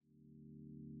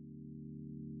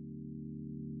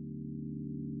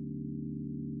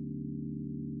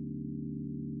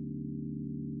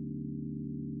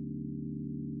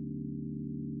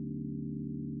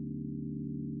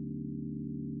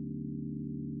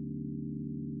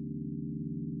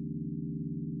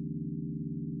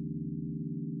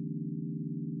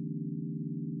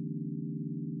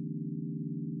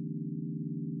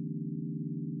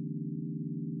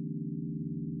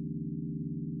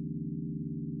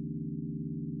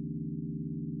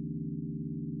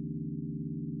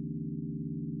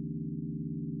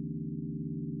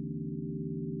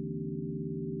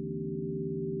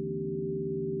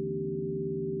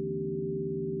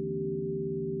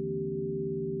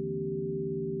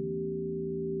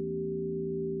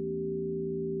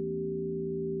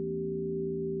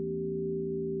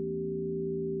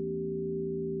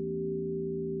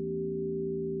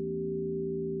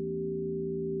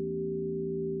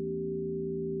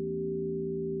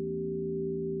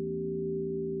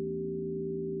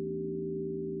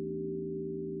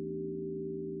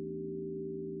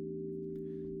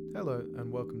Hello and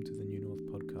welcome to the New North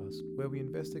podcast, where we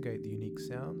investigate the unique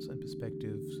sounds and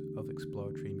perspectives of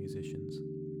exploratory musicians.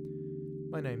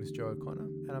 My name is Joe O'Connor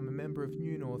and I'm a member of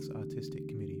New North's Artistic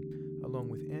Committee, along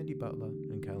with Andy Butler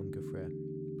and Callum Gaffrey.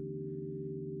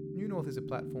 New North is a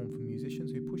platform for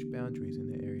musicians who push boundaries in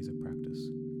their areas of practice.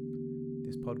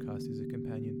 This podcast is a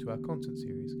companion to our concert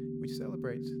series, which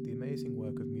celebrates the amazing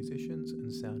work of musicians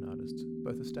and sound artists,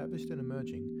 both established and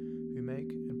emerging, who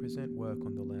make and present work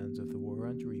on the lands of the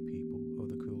Wurundjeri people of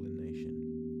the Kulin Nation.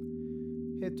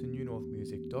 Head to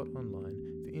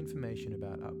newnorthmusic.online for information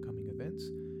about upcoming events,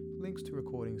 links to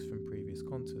recordings from previous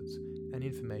concerts, and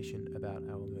information about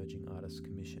our Emerging Artists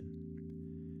Commission.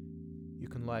 You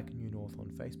can like New North on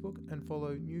Facebook and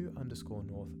follow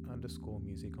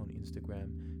new_north_music on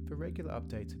Instagram for regular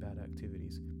updates about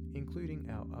activities, including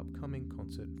our upcoming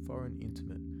concert Foreign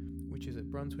Intimate, which is at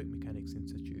Brunswick Mechanics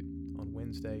Institute on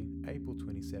Wednesday, April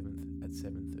 27th at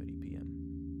 7:30pm.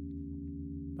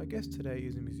 My guest today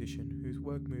is a musician whose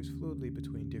work moves fluidly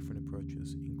between different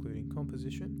approaches, including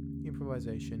composition,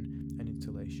 improvisation, and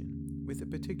installation, with a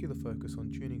particular focus on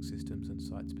tuning systems and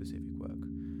site-specific work.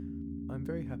 I'm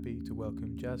very happy to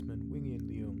welcome Jasmin Wing-Yin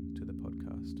Leung to the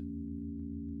podcast.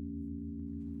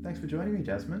 Thanks for joining me,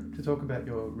 Jasmin, to talk about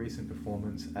your recent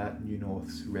performance at New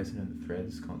North's Resonant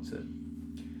Threads concert.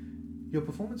 Your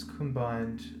performance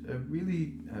combined a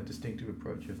really distinctive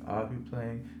approach of erhu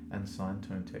playing and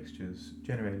sine-tone textures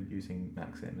generated using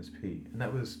Max MSP, and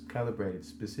that was calibrated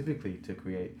specifically to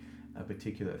create a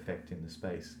particular effect in the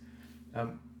space.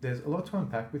 There's a lot to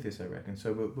unpack with this, I reckon,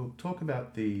 so we'll talk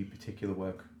about the particular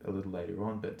work a little later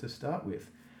on, but to start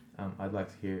with, I'd like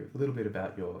to hear a little bit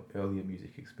about your earlier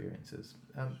music experiences.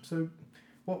 So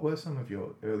what were some of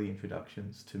your early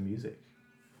introductions to music?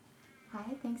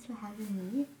 Hi, thanks for having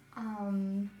me. I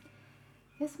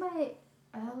guess my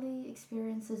early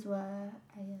experiences were,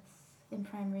 in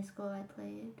primary school I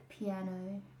played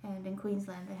piano, and in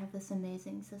Queensland they have this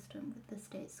amazing system with the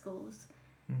state schools.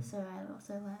 So I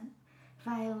also learned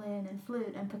violin and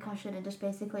flute and percussion and just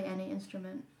basically any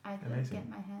instrument I could get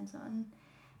my hands on.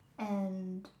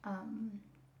 And and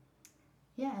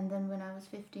then when I was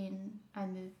 15 I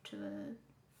moved to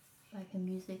a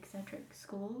music-centric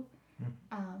school.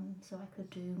 So I could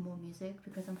do more music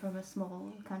because I'm from a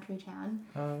small country town.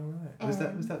 Oh, right. Was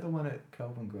that the one at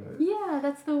Kelvin Grove? Yeah,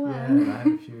 that's the one. Yeah, I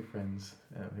have a few friends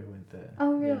who went there.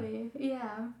 Oh, really?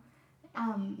 Yeah.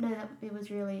 It was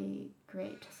really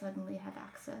great to suddenly have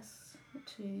access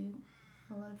to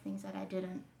a lot of things that I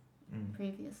didn't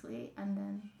previously. And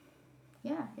then,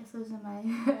 I guess those are my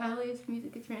earliest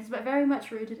music experiences, but very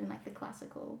much rooted in the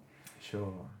classical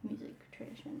music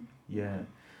tradition. Yeah.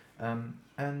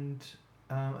 And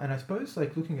I suppose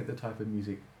looking at the type of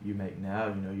music you make now,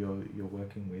 you're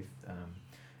working with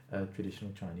a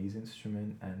traditional Chinese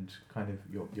instrument, and kind of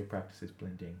your practice is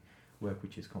blending work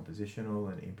which is compositional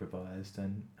and improvised,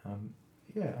 and I'm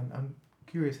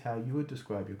curious how you would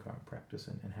describe your current practice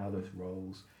and how those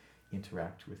roles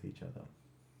interact with each other.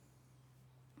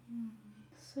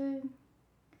 So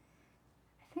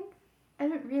I think I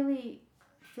don't really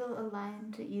feel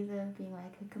aligned to either being a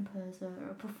composer or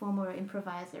a performer or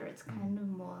improviser. It's kind of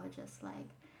more just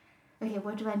okay,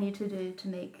 what do I need to do to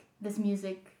make this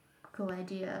musical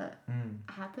idea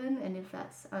happen? And if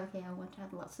that's okay, I want to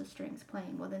have lots of strings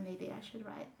playing, well then maybe I should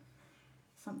write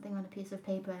something on a piece of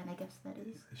paper, and I guess that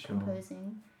is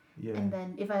composing. Yeah. And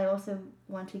then if I also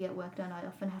want to get work done, I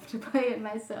often have to play it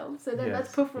myself. So then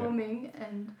that's performing,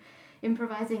 and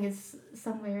improvising is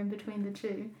somewhere in between the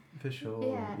two. For sure.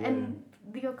 Yeah. And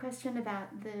your question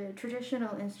about the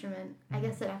traditional instrument, I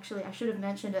guess that actually I should have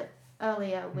mentioned it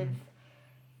earlier with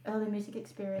early music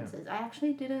experiences. I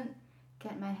actually didn't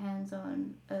get my hands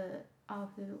on a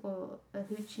erhu or a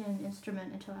huqin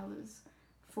instrument until I was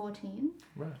 14.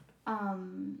 Right.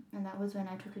 And that was when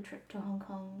I took a trip to Hong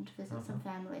Kong to visit some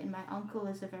family, and my uncle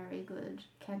is a very good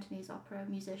Cantonese opera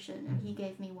musician, and he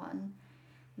gave me one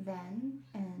then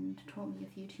and taught me a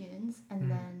few tunes, and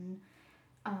then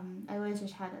I always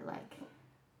just had it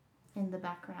in the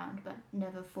background but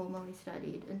never formally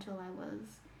studied until I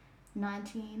was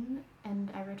 19, and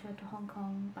I returned to Hong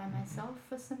Kong by myself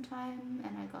for some time,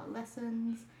 and I got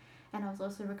lessons, and I was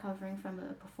also recovering from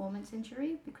a performance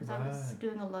injury because I was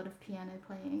doing a lot of piano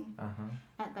playing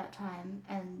at that time,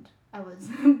 and I was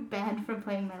banned from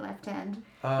playing my left hand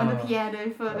on the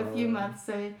piano for a few months,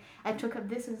 so I took up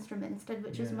this instrument instead,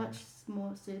 which is much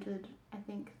more suited, I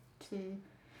think, to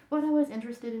what I was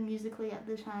interested in musically at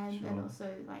the time, and also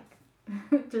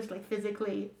just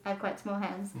physically I have quite small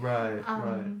hands. Right.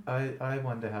 I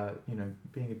wonder how,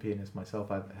 being a pianist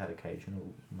myself, I've had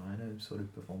occasional minor sort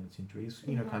of performance injuries,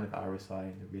 kind of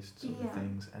RSI in the wrist sort of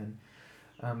things, and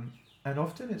And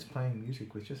often it's playing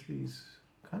music with just these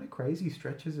kind of crazy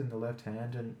stretches in the left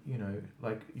hand, and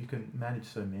like you can manage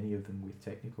so many of them with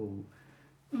technical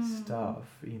stuff,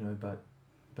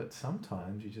 but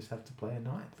sometimes you just have to play a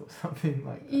ninth or something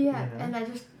like that. Yeah, and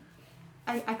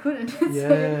I couldn't.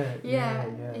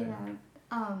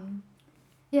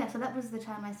 So that was the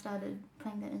time I started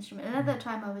playing that instrument. And at that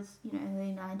time I was,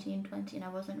 only 19, 20, and I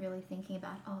wasn't really thinking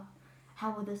about,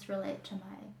 how will this relate to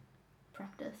my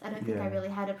practice? I don't think I really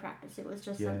had a practice. It was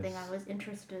just something I was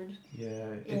interested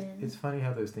in. It's funny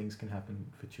how those things can happen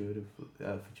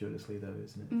fortuitously though,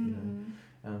 isn't it?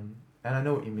 And I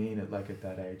know what you mean. At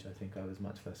that age, I think I was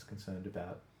much less concerned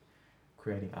about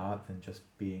creating art than just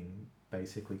being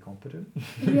basically competent.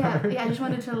 I just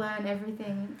wanted to learn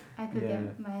everything I could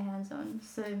get my hands on.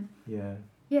 So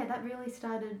that really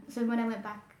started. So when I went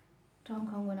back to Hong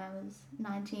Kong when I was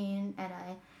 19, and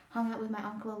I hung out with my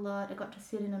uncle a lot, I got to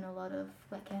sit in on a lot of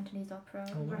Cantonese opera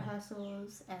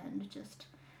rehearsals and just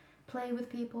play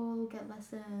with people, get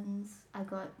lessons.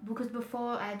 Because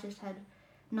before I just had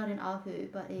not an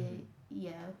erhu but a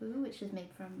erhu, which is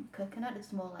made from coconut.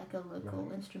 It's more like a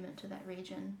local instrument to that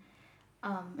region.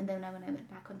 And then when I went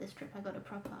back on this trip, I got a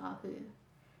proper erhu,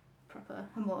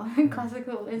 a more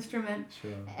classical instrument.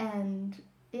 Sure. And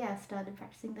I started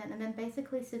practicing then. And then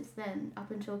basically since then,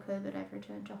 up until COVID, I've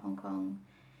returned to Hong Kong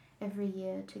every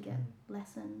year to get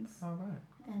lessons. Oh, right.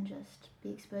 And just be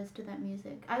exposed to that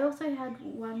music. I also had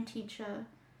one teacher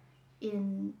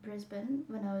in Brisbane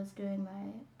when I was doing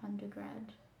my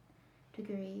undergrad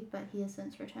degree, but he has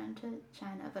since returned to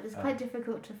China. But it's quite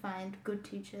difficult to find good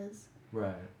teachers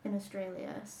in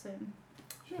Australia. So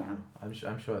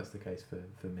I'm sure it's the case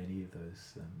for many of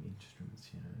those instruments.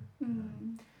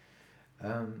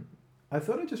 I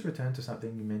thought I'd just return to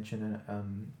something you mentioned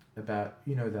about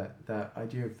that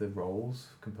idea of the roles,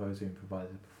 composer,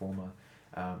 improviser, performer,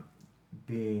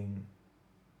 being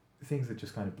things that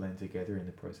just kind of blend together in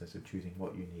the process of choosing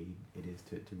what you need it is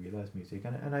to realize music.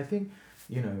 And I think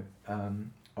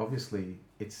obviously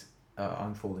it's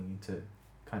I'm falling into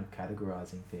kind of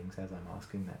categorizing things as I'm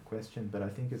asking that question, but I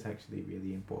think it's actually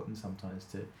really important sometimes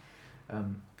to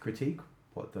critique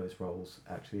what those roles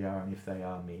actually are and if they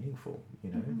are meaningful,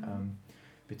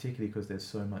 particularly because there's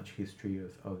so much history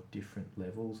of different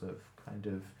levels of kind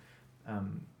of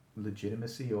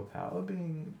legitimacy or power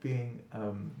being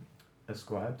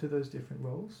ascribed to those different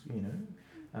roles,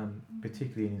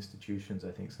 particularly in institutions.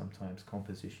 I think sometimes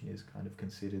composition is kind of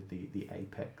considered the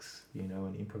apex,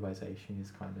 and improvisation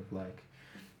is kind of like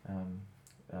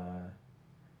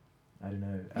I don't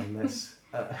know, a less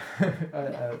I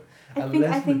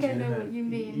think I know what you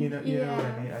mean. You know what I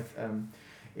mean.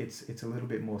 It's a little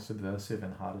bit more subversive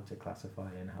and harder to classify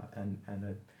and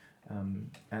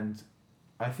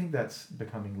I think that's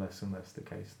becoming less and less the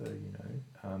case though.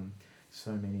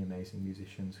 So many amazing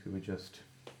musicians who are just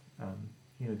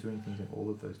doing things in all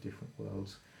of those different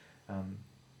worlds. And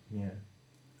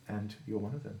you're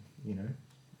one of them.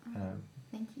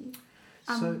 Thank you.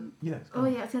 So I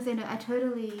was gonna say no. I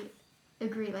totally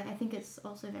agree. I think it's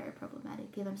also very problematic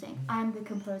because I'm saying I'm the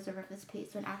composer of this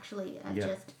piece when actually I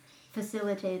just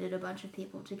facilitated a bunch of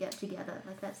people to get together.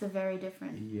 That's a very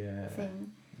different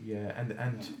thing. Yeah,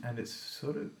 and it's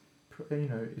sort of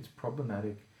it's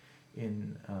problematic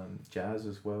in jazz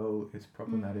as well. It's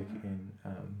problematic in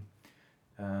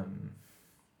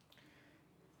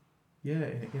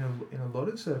in a lot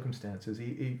of circumstances.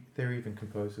 There are even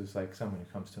composers, like someone who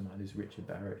comes to mind is Richard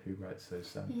Barrett, who writes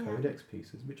those codex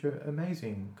pieces, which are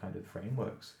amazing kind of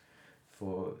frameworks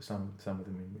for some of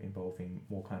them involving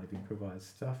more kind of improvised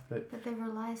stuff. But they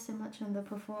rely so much on the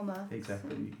performer.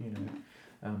 Exactly,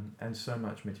 and so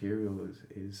much material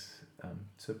is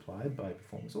supplied by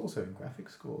performers, also in graphic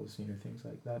scores, things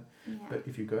like that. Yeah. But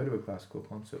if you go to a classical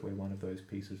concert where one of those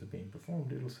pieces are being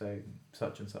performed, it'll say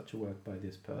such and such a work by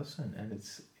this person, and it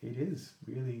is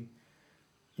really,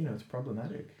 it's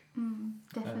problematic.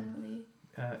 Definitely.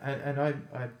 And I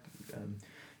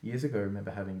years ago, I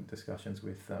remember having discussions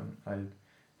with I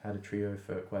had a trio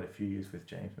for quite a few years with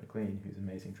James McLean, who's an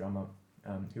amazing drummer,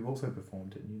 who also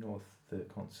performed at New North, the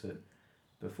concert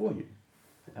before you,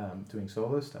 doing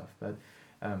solo stuff. But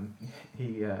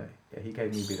he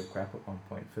gave me a bit of crap at one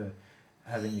point for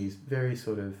having these very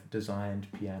sort of designed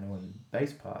piano and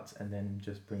bass parts, and then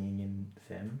just bringing in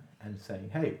them and saying,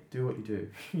 "Hey, do what you do,"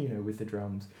 with the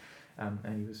drums.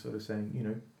 And he was sort of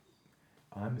saying,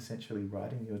 I'm essentially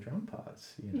writing your drum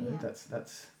parts.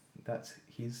 That's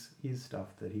his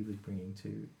stuff that he was bringing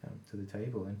to the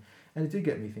table, and it did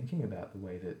get me thinking about the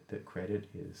way that credit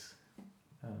is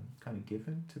kind of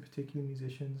given to particular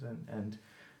musicians, and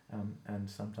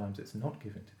sometimes it's not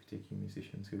given to particular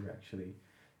musicians who are actually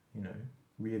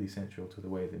really central to the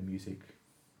way the music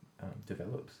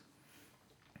develops.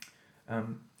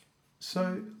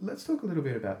 So let's talk a little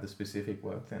bit about the specific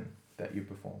work then that you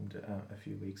performed a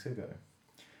few weeks ago.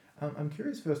 I'm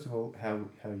curious, first of all, how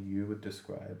you would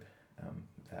describe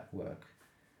that work.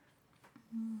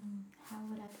 How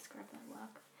would I describe that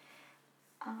work?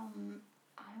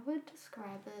 I would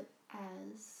describe it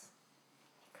as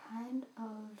a kind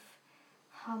of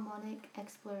harmonic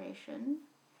exploration,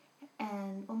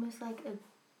 and almost like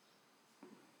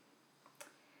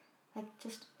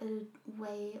just a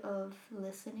way of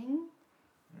listening.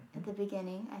 At the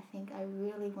beginning, I think I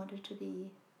really wanted to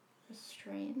be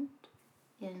restrained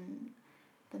in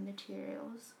the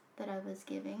materials that I was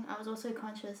giving. I was also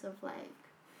conscious of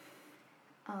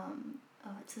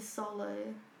it's a solo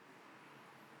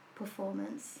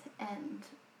performance, and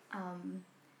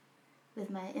with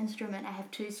my instrument I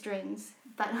have 2 strings,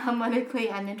 but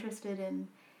harmonically I'm interested in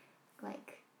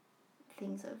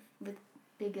things with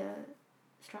bigger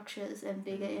structures and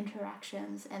bigger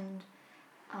interactions, and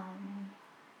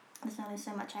there's only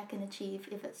so much I can achieve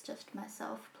if it's just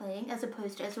myself playing, as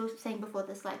opposed to, as I was saying before,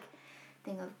 this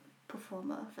thing of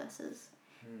performer versus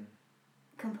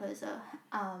composer,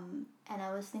 and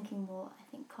I was thinking more, I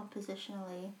think,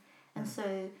 compositionally, and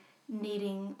so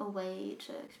needing a way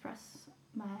to express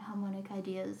my harmonic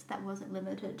ideas that wasn't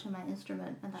limited to my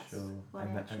instrument, and that's what I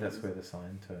chose. And that's where the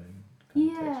sine-tone texture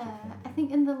came in. I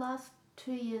think in the last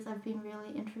 2 years I've been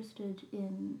really interested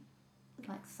in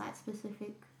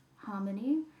site-specific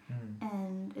harmony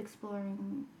and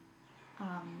exploring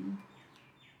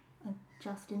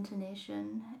just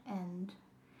intonation, and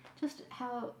just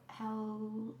how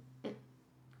it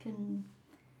can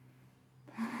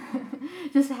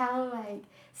just how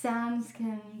sounds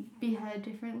can be heard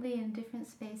differently in different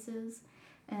spaces,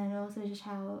 and also just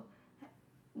how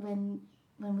when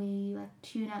we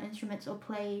tune our instruments or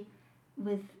play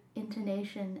with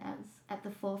intonation as at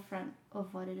the forefront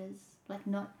of what it is,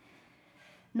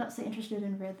 not so interested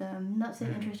in rhythm, not so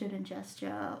interested in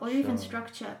gesture or even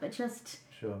structure, but just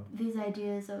these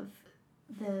ideas of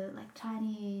the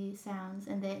tiny sounds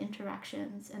and their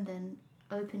interactions, and then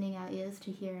opening our ears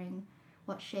to hearing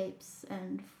what shapes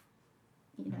and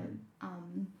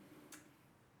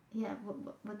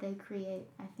what they create.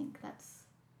 I think that's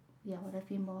what I've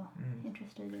been more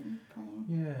interested in playing.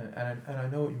 Yeah, and I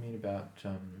know what you mean about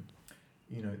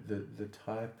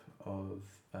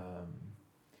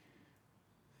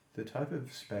the type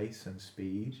of space and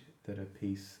speed that a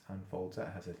piece unfolds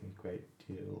at has, I think, a great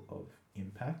deal of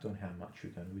impact on how much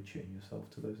you're going to attune yourself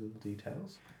to those little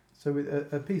details. So with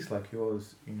a piece like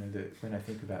yours, when I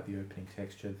think about the opening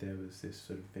texture, there was this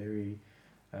sort of very,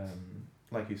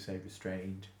 like you say,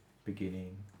 restrained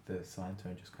beginning. The sine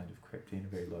tone just kind of crept in, a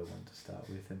very low one to start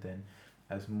with, and then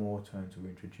as more tones were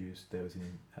introduced, there was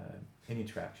an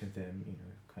interaction with them,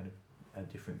 kind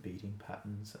of different beating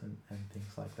patterns and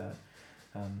things like that.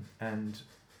 And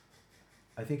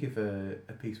I think if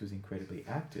a piece was incredibly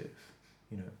active,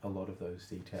 a lot of those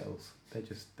details,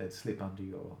 they'd slip under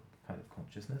your kind of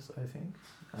consciousness, I think.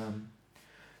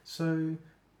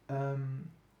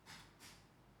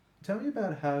 Tell me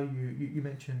about how you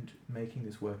mentioned making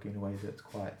this work in a way that's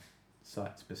quite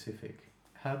site specific.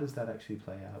 How does that actually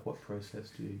play out? What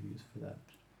process do you use for that?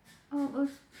 Oh, it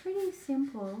was pretty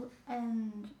simple,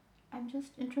 and I'm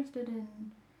just interested in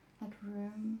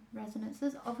room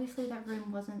resonances. Obviously that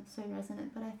room wasn't so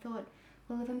resonant, but I thought,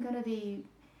 well, if I'm going to be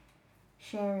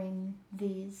sharing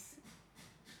these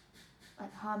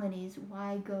harmonies,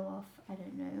 why go off, I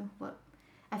don't know what,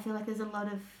 I feel like there's a lot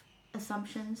of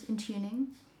assumptions in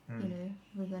tuning.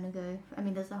 We're going to go,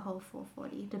 there's a whole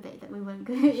 440 debate that we won't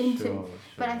go into,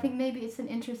 but I think maybe it's an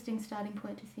interesting starting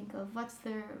point to think of what's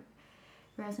the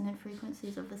resonant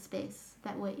frequencies of the space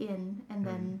that we're in, and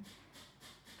then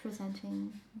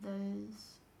presenting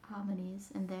those harmonies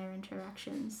and their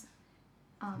interactions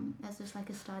as just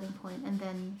a starting point, and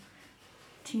then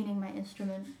tuning my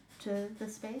instrument to the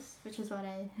space, which is what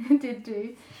I did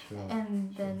do,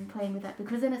 and then playing with that,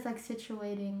 because then it's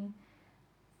situating.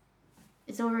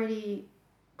 It's already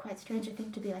quite strange, I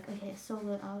think, to be okay,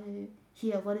 solo erhu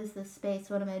here, what is this space,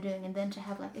 what am I doing, and then to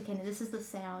have okay, now this is the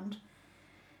sound.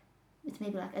 It's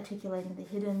maybe articulating the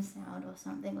hidden sound or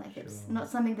something, it's not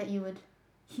something that you would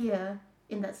hear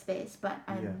in that space, but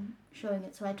I'm showing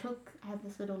it. So I have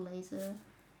this little laser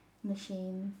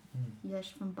machine,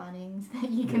 Yesh from Bunnings, that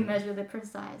you can measure the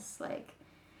precise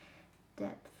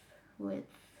depth,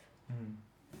 width,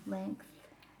 length,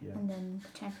 and then the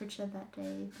temperature that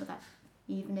day for that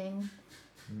evening,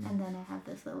 and then I have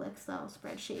this little Excel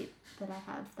spreadsheet that I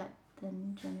have that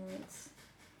then generates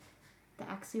the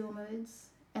axial modes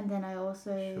And then I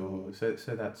also... Sure.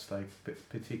 So that's like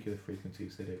particular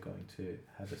frequencies that are going to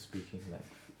have a speaking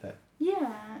length that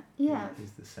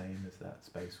is the same as that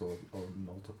space or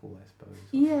multiple, I suppose.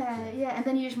 Yeah. And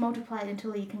then you just multiply it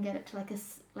until you can get it to like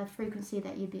a frequency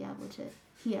that you'd be able to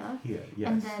hear. Yes.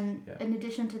 And then in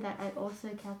addition to that, I also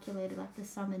calculated like the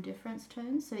sum and difference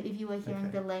tones. So if you were hearing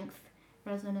the length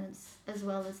resonance as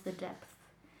well as the depth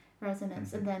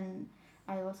resonance, and then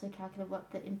I also calculated what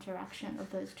the interaction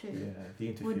of those two the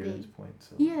interference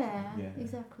points.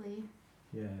 Exactly.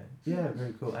 Yeah,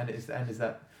 very cool. And is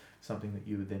that something that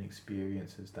you would then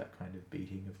experience as that kind of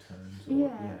beating of tones?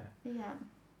 Or,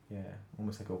 yeah,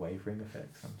 almost like a wavering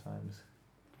effect sometimes.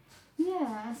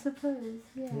 Yeah, I suppose.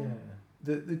 Yeah.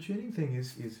 The tuning thing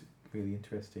is really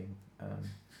interesting.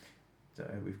 So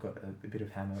we've got a bit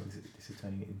of hammer. This is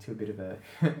turning into a bit of a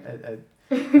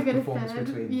performance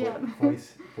between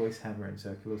voice hammer and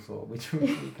circular saw, which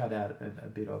we cut out a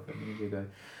bit of a minute ago.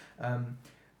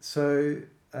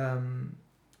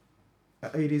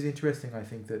 It is interesting, I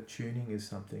think, that tuning is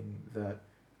something that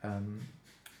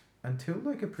until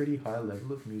like a pretty high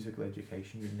level of musical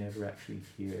education, you never actually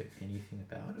hear anything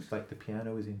about. It's like the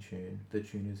piano is in tune, the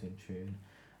tuner's in tune,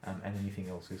 and anything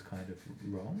else is kind of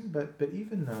wrong. But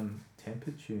even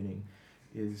tempered tuning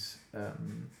is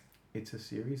it's a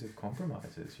series of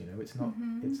compromises. It's not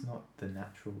the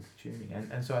natural tuning,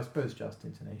 and so I suppose just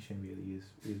intonation really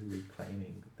is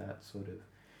reclaiming that sort of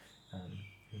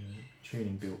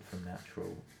tuning built from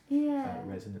natural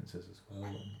resonances as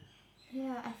well.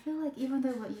 I feel like even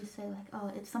though what you say,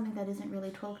 like, it's something that isn't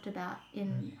really talked about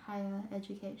in higher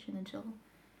education until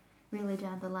really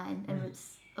down the line, and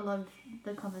it's a lot of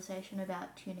the conversation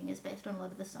about tuning is based on a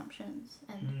lot of assumptions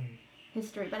and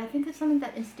history, but I think it's something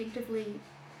that instinctively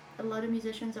a lot of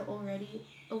musicians are already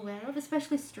aware of,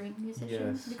 especially string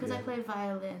musicians, because I play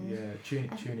violin.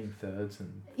 Tuning thirds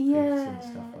and fifths and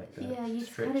stuff like that. Yeah, you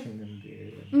stretching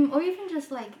them. Or even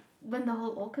just like when the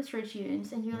whole orchestra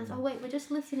tunes and you realize, oh wait, we're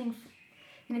just listening.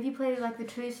 And if you play like the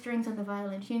two strings on the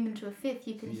violin, tune them to a fifth,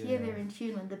 you can hear they're in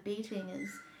tune when the beating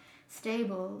is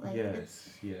stable.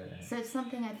 So it's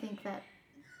something I think that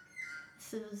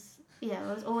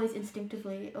I was always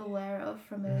instinctively aware of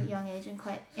from a young age and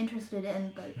quite interested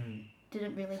in, but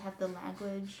didn't really have the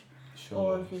language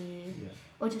or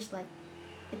just like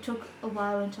it took a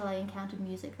while until I encountered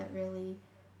music that really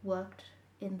worked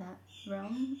in that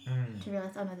realm to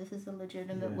realize, oh no, this is a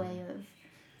legitimate way of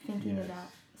thinking about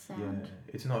sound.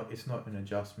 It's not an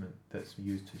adjustment that's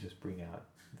used to just bring out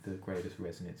the greatest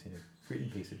resonance in a written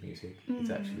piece of music. It's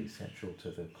actually central to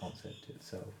the concept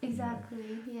itself.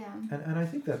 Exactly. And I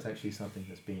think that's actually something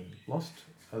that's been lost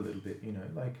a little bit.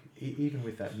 Like even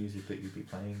with that music that you'd be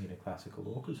playing in a classical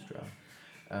orchestra,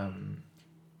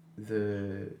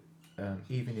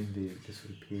 even in the sort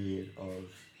of period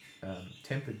of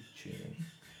tempered tuning,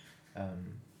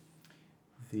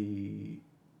 the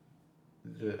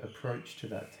approach to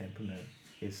that temperament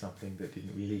is something that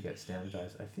didn't really get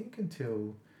standardized, I think,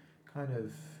 until kind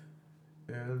of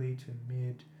early to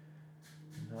mid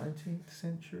 19th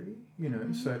century.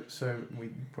 So we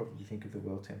probably think of the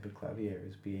well-tempered clavier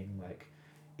as being like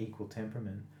equal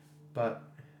temperament, but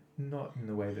not in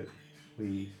the way that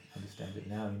we understand it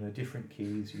now. Different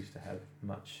keys used to have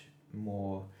much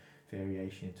more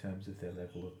variation in terms of their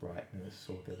level of brightness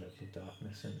or their level of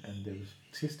darkness, and there was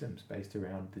systems based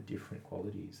around the different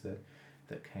qualities that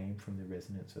came from the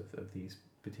resonance of these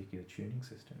particular tuning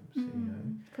systems.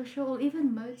 For sure.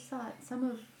 Even Mozart,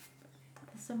 there's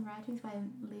some writings by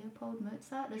Leopold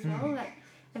Mozart as well, like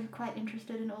I'm quite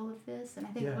interested in all of this, and I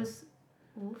think it was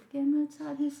Wolfgang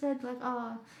Mozart who said like,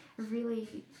 I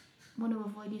really want to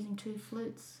avoid using two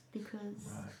flutes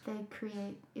because they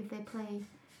create, if they play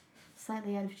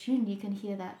slightly out of tune, you can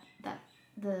hear that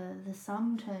the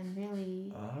sum tone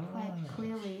really quite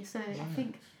clearly. So I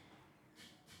think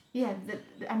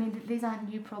these aren't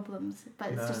new problems,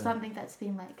 but it's just something that's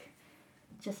been like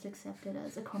just accepted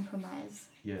as a compromise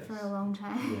for a long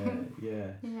time.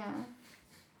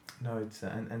 No, it's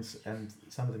and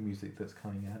some of the music that's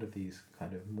coming out of these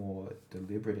kind of more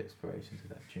deliberate explorations of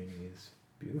that tuning is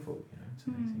beautiful. It's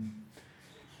amazing.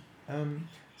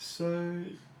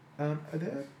 Are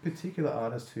there particular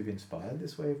artists who've inspired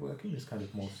this way of working, this kind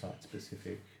of more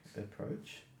site-specific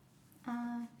approach?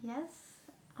 Yes.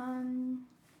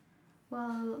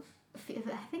 Well, I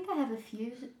think I have a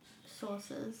few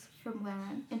sources from where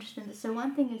I'm interested in this. So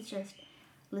one thing is just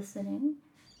listening.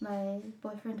 My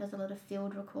boyfriend does a lot of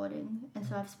field recording, and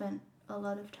so I've spent a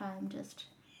lot of time just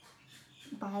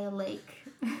by a lake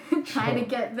trying to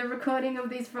get the recording of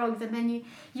these frogs, and then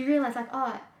you realize like,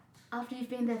 after you've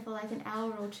been there for like an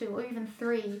hour or two or even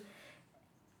 3,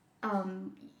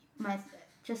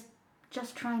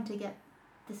 just trying to get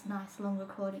this nice long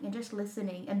recording and just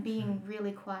listening and being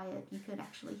really quiet, you could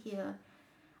actually hear.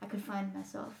 I could find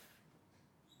myself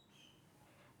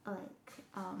like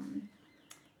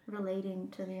relating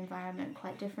to the environment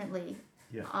quite differently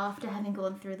after having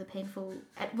gone through the painful.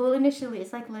 Well, initially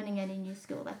it's like learning any new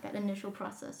skill, like that initial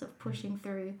process of pushing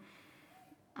through,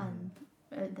 and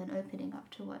then opening up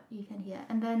to what you can hear.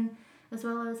 And then, as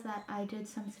well as that, I did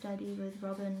some study with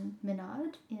Robin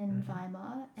Minard in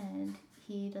Weimar, and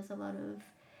he does a lot of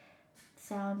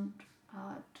sound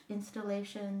art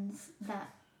installations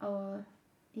that are,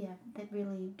 that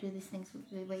really do these things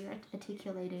where you're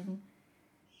articulating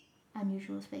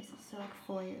unusual spaces, so like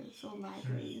foyers or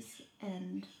libraries,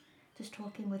 and just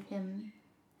talking with him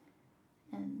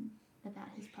and about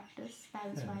his practice. That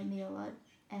inspired me a lot.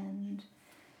 And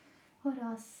what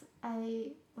else?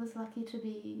 I was lucky to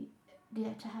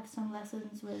have some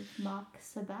lessons with Mark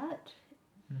Sabat,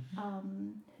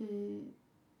 who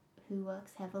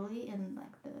works heavily in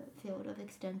like the field of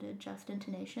extended just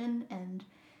intonation, and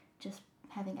just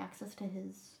having access to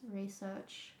his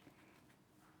research,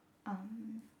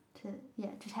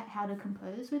 just how to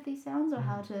compose with these sounds, or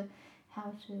how to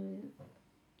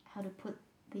put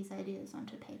these ideas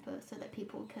onto paper so that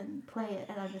people can play it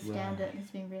and understand it, and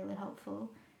it's been really helpful.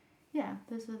 Yeah,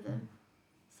 those are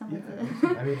some of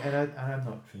the. I mean, and I'm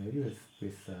not familiar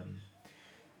with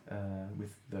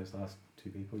those last two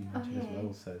people you mentioned as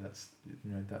well. So that's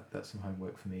that's some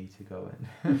homework for me to go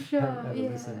and sure, have a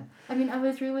listen. I mean, I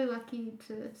was really lucky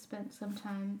to have spent some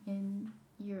time in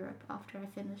Europe after I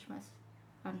finished my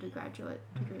undergraduate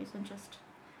degrees, and just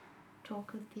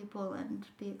talk with people and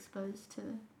be exposed to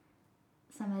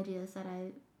some ideas that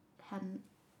I hadn't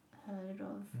heard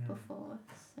of before.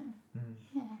 So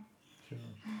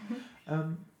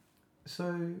Sure. So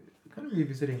kind of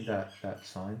revisiting that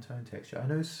sine-tone texture, I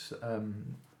know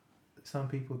some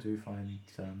people do find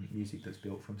music that's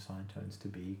built from sine tones to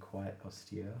be quite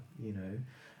austere,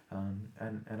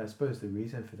 and I suppose the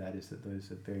reason for that is that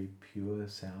those are very pure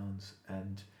sounds,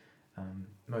 and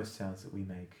most sounds that we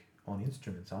make on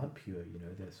instruments aren't pure.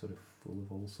 They're sort of full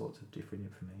of all sorts of different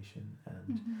information,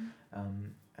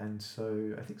 and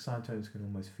so I think sine tones can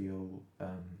almost feel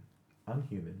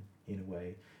unhuman in a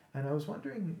way. And I was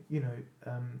wondering,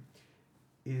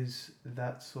 is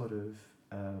that sort of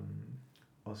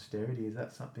austerity, is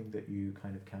that something that you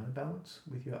kind of counterbalance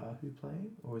with your erhu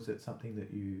playing, or is it something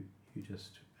that you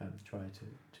just try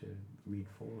to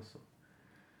reinforce?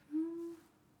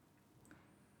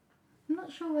 I'm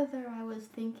not sure whether I was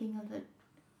thinking of it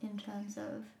in terms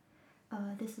of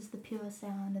this is the pure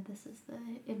sound and this is the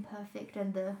imperfect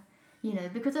and the,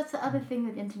 because that's the other thing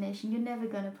with intonation. You're never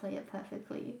going to play it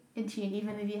perfectly in tune,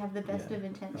 even if you have the best of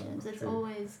intentions. It's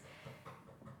always,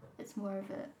 it's more of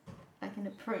like an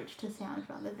approach to sound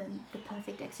rather than the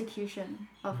perfect execution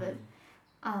of it.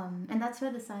 And that's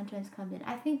where the sine tones come in.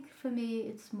 I think for me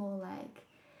it's more like,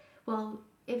 well,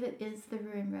 if it is the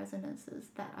room resonances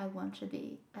that I want to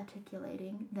be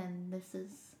articulating, then this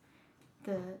is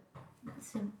the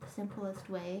simplest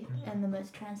way and the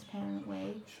most transparent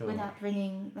way, without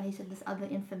bringing, like you said, this other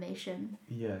information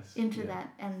into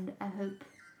that. And I hope,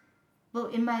 well,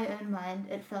 in my own mind,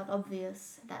 it felt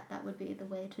obvious that that would be the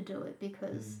way to do it,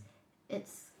 because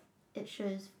it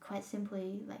shows quite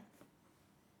simply, like,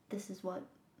 this is what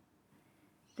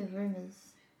the room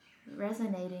is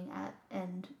resonating at,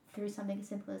 and through something as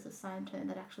simple as a sine tone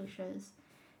that actually shows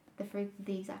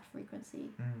the exact frequency.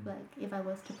 Like if I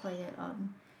was to play it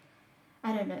on,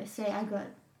 I don't know, say I got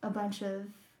a bunch of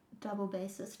double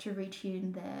basses to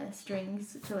retune their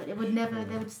strings to it, it would never,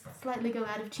 they would slightly go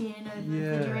out of tune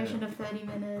over the duration of 30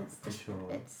 minutes. For sure.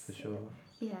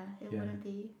 It wouldn't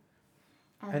be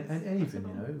as and even,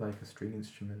 possible. like a string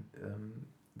instrument,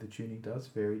 the tuning does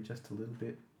vary just a little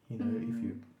bit,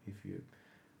 if you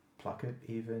pluck it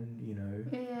even,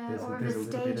 or if the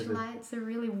stage lights are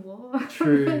really warm.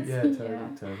 True,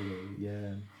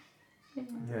 totally.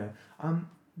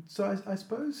 So I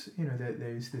suppose,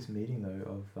 there is this meaning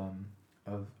though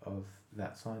of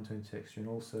that sine tone texture, and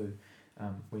also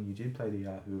when you did play the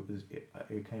erhu,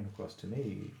 it came across to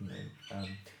me,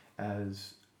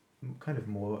 as kind of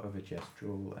more of a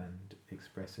gestural and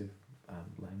expressive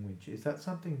language. Is that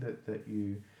something that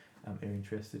you are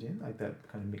interested in, like that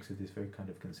kind of mix of this very kind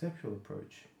of conceptual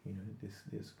approach,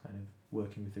 this kind of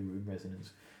working with the room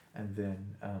resonance, and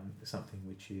then something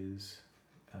which is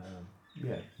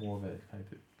more of a kind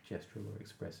of gestural or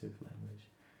expressive language?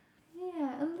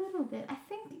 Yeah, a little bit. I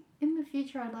think in the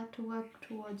future I'd like to work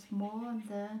towards more of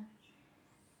the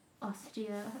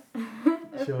austere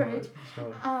approach.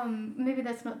 Sure. Maybe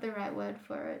that's not the right word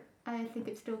for it. I think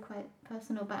it's still quite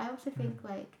personal, but I also think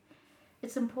like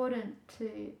it's important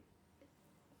to,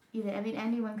 I mean,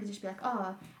 anyone could just be like,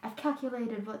 oh, I've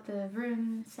calculated what the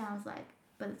room sounds like,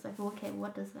 but it's like, well, okay,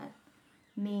 what does that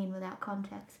mean without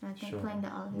context? And I think playing the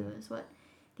erhu is what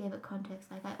gave it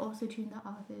context. Like, I also tuned the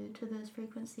erhu to those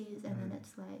frequencies, and then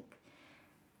it's like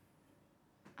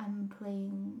I'm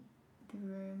playing the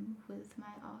room with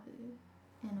my erhu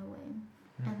in a way.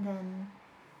 And then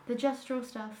the gestural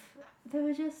stuff, there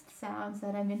were just sounds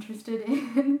that I'm interested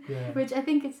in, which I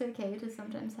think it's okay to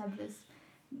sometimes have this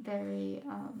very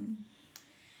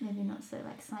maybe not so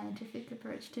like scientific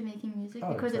approach to making music,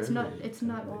 because it's not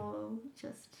all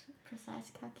just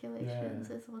precise calculations.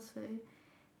 There's also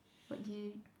what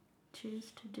you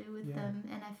choose to do with them,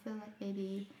 and I feel like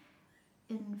maybe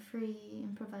in free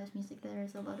improvised music there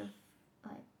is a lot of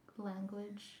like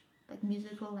language, like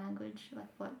musical language, like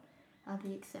what are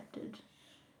the accepted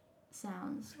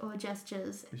sounds or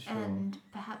gestures, and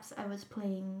perhaps I was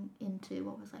playing into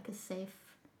what was like a safe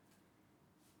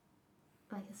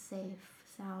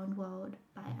sound world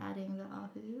by adding the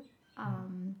erhu.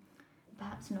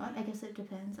 Perhaps not, I guess it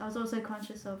depends. I was also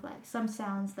conscious of like some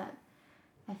sounds that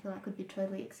I feel like would be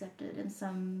totally accepted in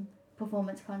some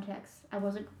performance context. I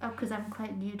wasn't, because I'm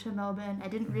quite new to Melbourne, I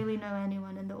didn't really know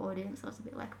anyone in the audience. I was a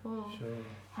bit like, whoa,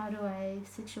 how do I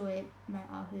situate my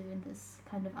erhu in this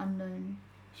kind of unknown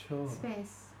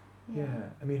space?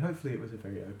 I mean, hopefully it was a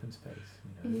very open space,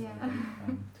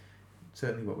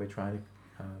 certainly what we're trying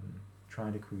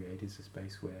to create is a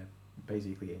space where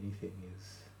basically anything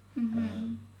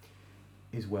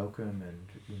is welcome,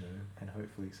 and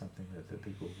hopefully something that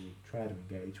people will try to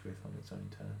engage with on its own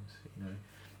terms.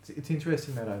 It's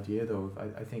interesting, that idea though of,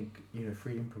 I think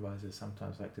free improvisers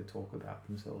sometimes like to talk about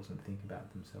themselves and think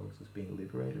about themselves as being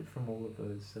liberated from all of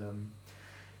those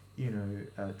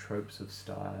tropes of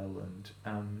style,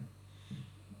 and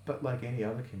but like any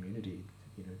other community,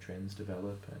 trends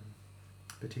develop, and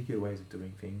particular ways of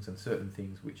doing things, and certain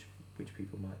things which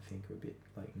people might think are a bit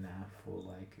like naff, or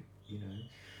like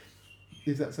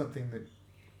is that something that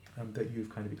you've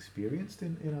kind of experienced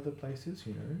in other places?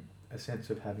 A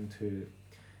sense of having to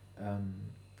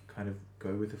kind of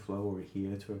go with the flow or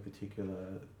adhere to a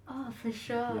particular. Oh, for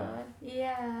sure.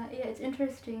 Yeah. It's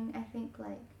interesting. I think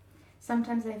like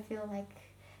sometimes I feel like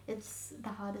it's the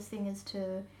hardest thing is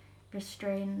to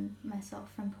restrain myself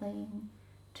from playing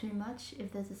too much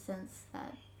if there's a sense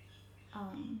that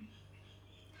I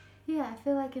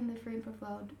feel like in the free improv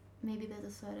world maybe there's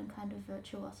a certain kind of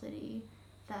virtuosity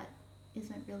that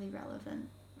isn't really relevant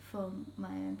for my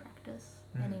own practice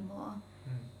anymore,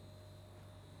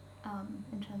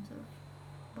 in terms of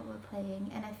what we're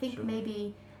playing. And I think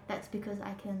maybe that's because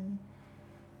I'm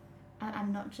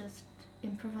not just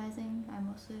improvising, I'm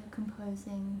also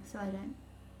composing, so I don't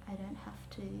have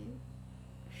to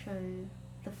show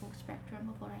the full spectrum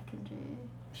of what I can do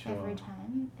every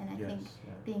time. And I think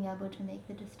being able to make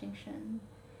the distinction,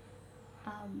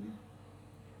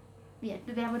 to be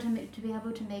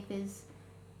able to make these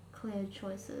clear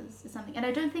choices is something. And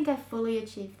I don't think I fully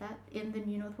achieved that in the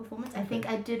New North performance. I think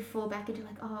I did fall back into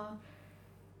like,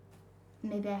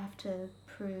 maybe I have to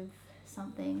prove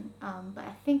something. But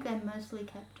I think I mostly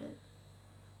kept it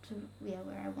to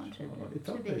where I wanted it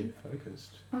to be. Very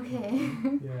focused. Okay.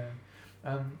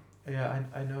 I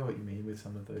know what you mean with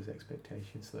some of those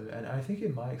expectations though, and I think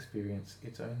in my experience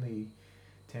it's only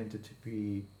tended to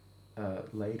be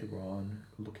later on,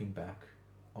 looking back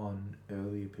on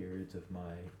earlier periods of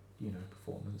my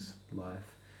performance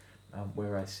life,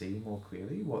 where I see more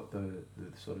clearly what the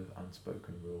sort of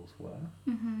unspoken rules were.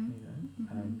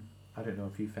 I don't know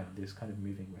if you found this kind of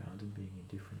moving around and being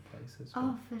in different places.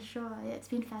 Oh, for sure. It's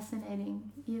been fascinating.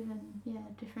 Even,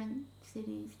 different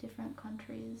cities, different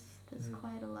countries. There's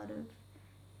quite a lot of...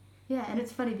 and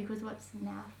it's funny because what's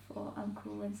naff or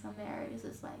uncool in some areas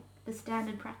is like the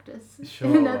standard practice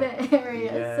in other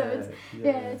areas.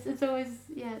 It's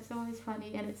always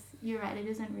funny, and you're right, it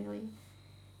isn't really...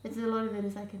 a lot of it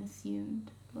is like an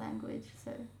assumed language,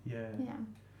 so...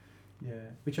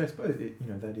 which I suppose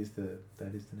that is the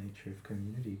nature of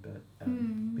community, but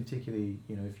particularly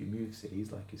if you move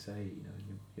cities, like you say,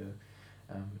 you're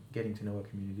getting to know a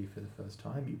community for the first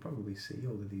time, you probably see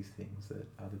all of these things that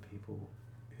other people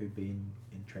who've been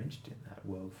entrenched in that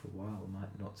world for a while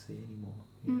might not see anymore.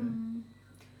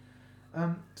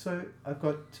 So I've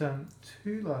got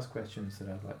two last questions that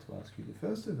I'd like to ask you. The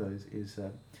first of those is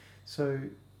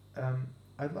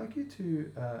I'd like you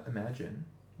to imagine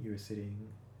you were sitting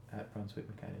at Brunswick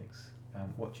Mechanics,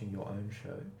 watching your own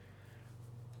show.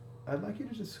 I'd like you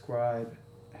to describe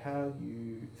how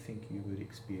you think you would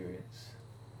experience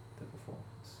the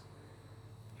performance.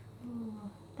 Ooh,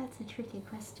 That's a tricky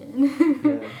question.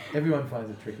 Yeah, everyone finds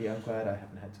it tricky. I'm glad I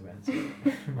haven't had to answer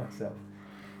it myself.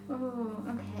 Oh,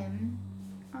 okay.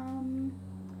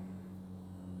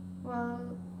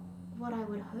 Well, what I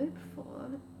would hope for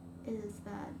is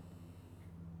that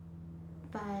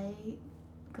by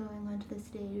going onto the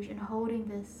stage and holding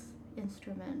this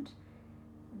instrument,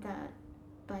 that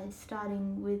by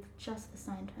starting with just the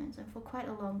sine tones and for quite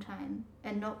a long time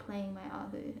and not playing my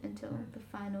erhu until the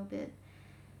final bit,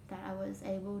 that I was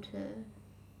able to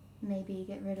maybe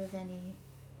get rid of any.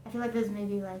 I feel like there's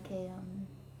maybe like a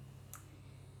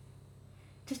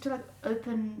just to like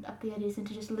open up the ideas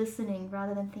into just listening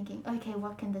rather than thinking, okay,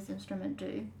 what can this instrument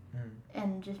do,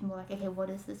 and just more like, okay, what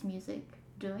is this music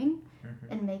doing,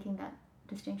 and making that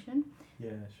distinction.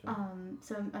 Yeah, sure.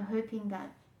 So I'm hoping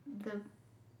that the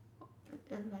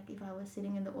like if I was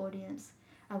sitting in the audience,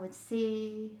 I would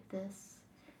see this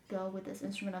girl with this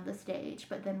instrument on the stage,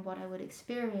 but then what I would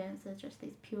experience is just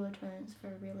these pure tones for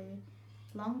a really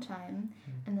long time,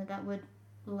 and then that would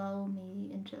lull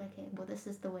me into, okay, well, this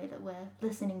is the way that we're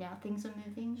listening now. Things are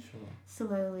moving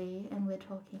slowly, and we're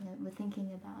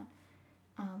thinking about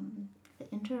the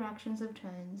interactions of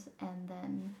tones, and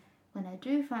then when I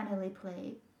do finally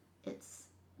play, it's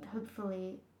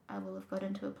hopefully I will have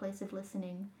gotten to a place of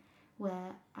listening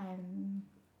where I'm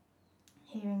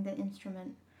hearing the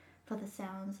instrument for the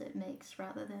sounds it makes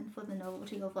rather than for the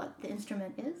novelty of what the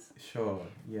instrument is. Sure,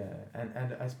 yeah.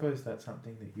 And I suppose that's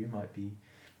something that you might be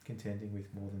contending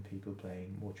with more than people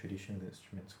playing more traditional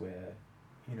instruments where,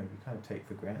 we kind of take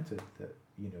for granted that,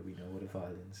 we know what a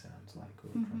violin sounds like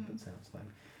or a trumpet sounds like.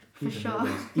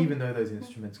 Even though those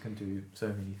instruments can do so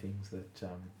many things that,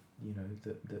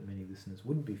 that many listeners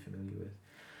wouldn't be familiar with.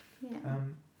 Yeah.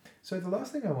 So the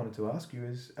last thing I wanted to ask you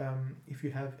is if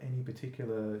you have any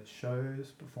particular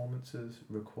shows, performances,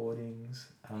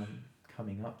 recordings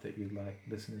coming up that you'd like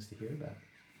listeners to hear about.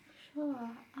 Sure.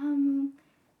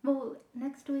 Well,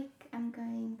 next week I'm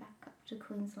going back up to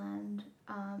Queensland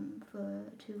for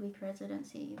a 2-week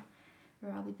residency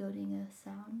where I'll be building a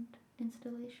sound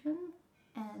installation,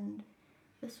 and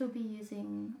this will be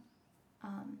using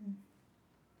a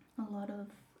lot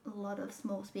of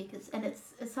small speakers, and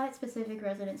it's a site-specific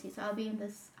residency, so I'll be in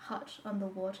this hut on the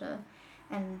water,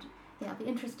 and I'll be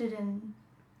interested in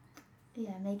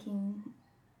making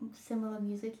similar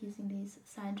music using these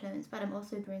sine tones, but I'm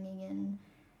also bringing in,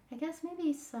 I guess,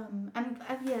 maybe some, I'm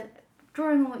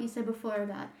drawing on what you said before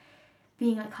about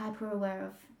being like hyper aware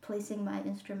of placing my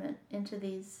instrument into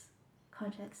these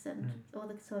contexts and all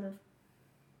the sort of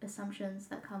assumptions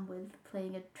that come with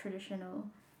playing a traditional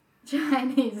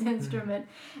Chinese instrument.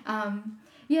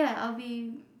 I'll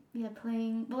be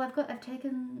playing. Well,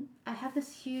 I have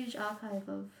this huge archive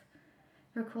of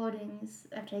recordings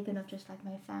I've taken of just like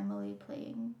my family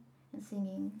playing and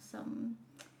singing some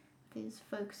of these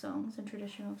folk songs and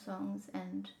traditional songs,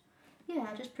 and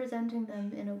just presenting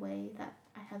them in a way that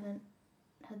I haven't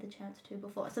had the chance to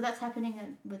before. So that's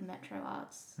happening with Metro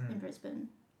Arts in Brisbane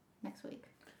next week.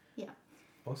 Yeah.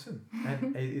 Awesome.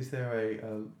 And is there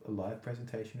a live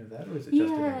presentation of that, or is it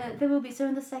just available? There will be. So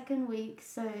in the second week,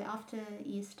 so after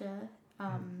Easter,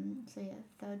 I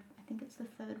think it's the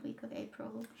third week of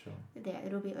April. Sure. Yeah,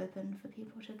 it'll be open for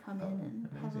people to come in and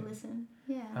have a listen.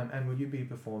 Yeah. And will you be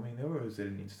performing there, or is it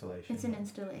an installation? It's an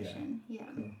installation. Yeah.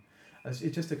 Cool.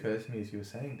 It just occurs to me as you were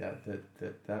saying that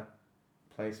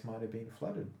place might have been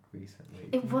flooded recently.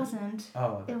 It wasn't.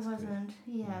 Oh, that's It wasn't. Good.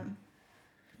 Yeah.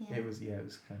 It was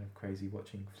kind of crazy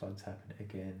watching floods happen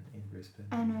again in Brisbane.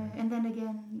 I know, and then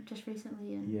again just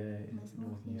recently in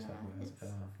North New South Wales.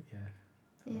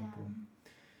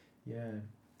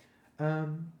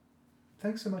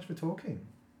 Thanks so much for talking.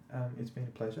 It's been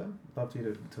a pleasure. Loved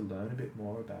you to learn a bit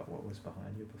more about what was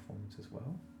behind your performance as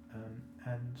well.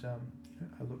 I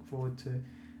look forward to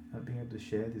being able to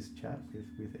share this chat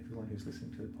with everyone who's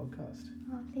listening to the podcast.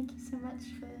 Oh, thank you so much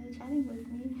for chatting with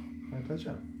me. My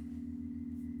pleasure.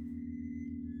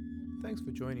 Thanks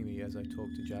for joining me as I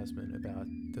talk to Jasmin about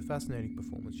the fascinating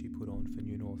performance she put on for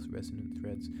New North's Resonant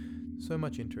Threads. So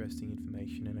much interesting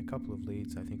information and a couple of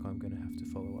leads I think I'm going to have to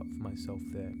follow up for myself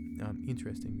there.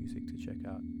 Interesting music to check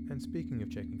out. And speaking of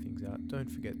checking things out, don't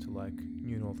forget to like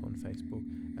New North on Facebook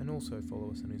and also follow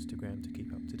us on Instagram to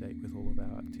keep up to date with all of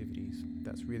our activities.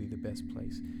 That's really the best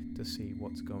place to see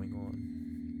what's going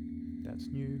on. That's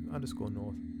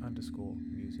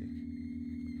new_north_music.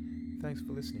 Thanks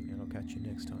for listening, and I'll catch you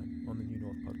next time on the New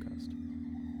North Podcast.